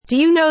Do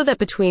you know that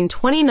between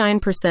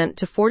 29%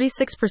 to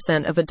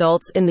 46% of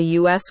adults in the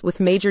U.S. with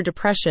major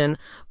depression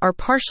are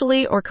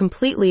partially or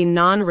completely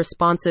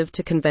non-responsive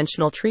to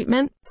conventional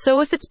treatment? So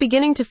if it's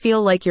beginning to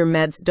feel like your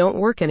meds don't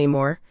work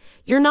anymore,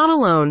 you're not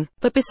alone.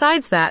 But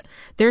besides that,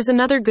 there's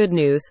another good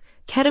news.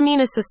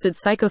 Ketamine-assisted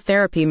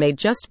psychotherapy may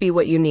just be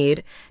what you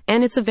need,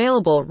 and it's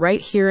available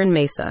right here in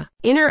Mesa.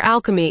 Inner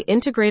Alchemy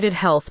Integrated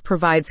Health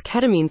provides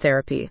ketamine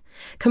therapy,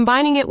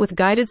 combining it with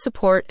guided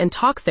support and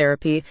talk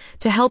therapy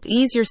to help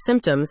ease your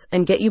symptoms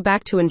and get you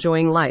back to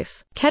enjoying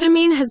life.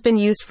 Ketamine has been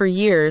used for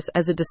years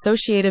as a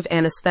dissociative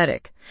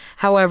anesthetic.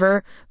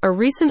 However, a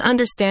recent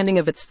understanding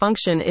of its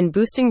function in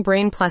boosting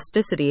brain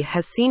plasticity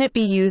has seen it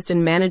be used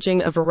in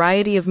managing a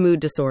variety of mood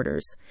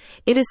disorders.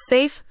 It is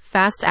safe,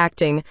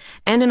 fast-acting,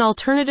 and an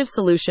alternative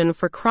solution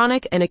for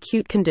chronic and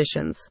acute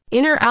conditions.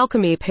 Inner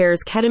Alchemy pairs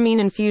ketamine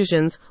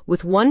infusions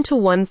with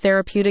one-to-one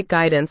therapeutic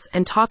guidance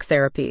and talk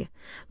therapy,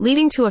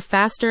 leading to a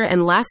faster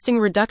and lasting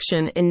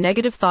reduction in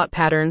negative thought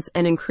patterns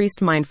and increased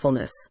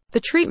mindfulness. The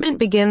treatment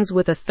begins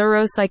with a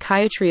thorough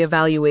psychiatry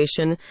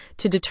evaluation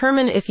to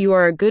determine if you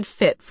are a good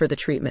fit for the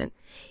treatment.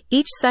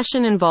 Each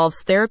session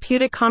involves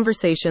therapeutic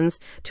conversations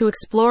to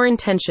explore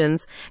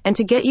intentions and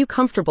to get you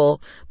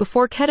comfortable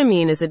before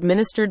ketamine is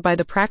administered by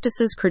the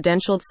practice's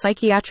credentialed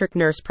psychiatric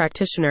nurse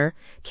practitioner,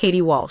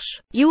 Katie Walsh.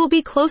 You will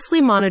be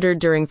closely monitored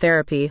during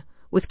therapy,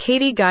 with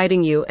Katie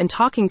guiding you and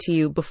talking to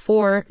you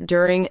before,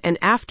 during, and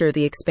after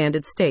the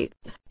expanded state.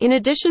 In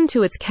addition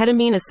to its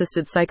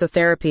ketamine-assisted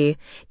psychotherapy,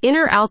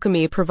 Inner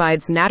Alchemy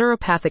provides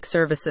naturopathic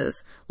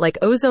services like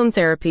ozone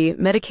therapy,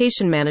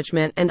 medication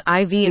management, and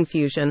IV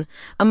infusion,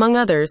 among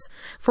others,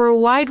 for a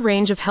wide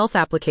range of health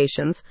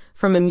applications,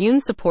 from immune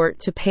support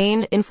to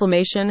pain,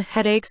 inflammation,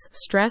 headaches,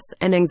 stress,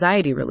 and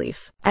anxiety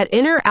relief. At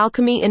Inner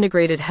Alchemy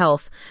Integrated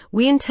Health,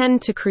 we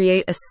intend to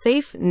create a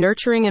safe,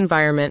 nurturing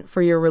environment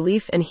for your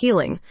relief and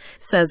healing,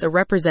 says a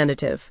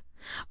representative.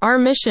 Our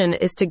mission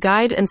is to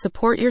guide and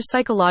support your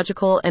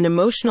psychological and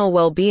emotional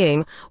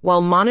well-being while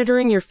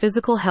monitoring your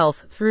physical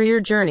health through your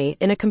journey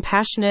in a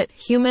compassionate,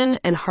 human,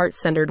 and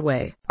heart-centered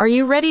way. Are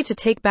you ready to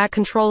take back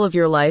control of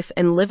your life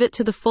and live it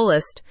to the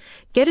fullest?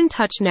 Get in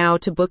touch now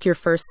to book your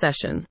first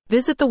session.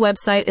 Visit the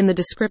website in the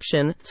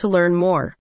description to learn more.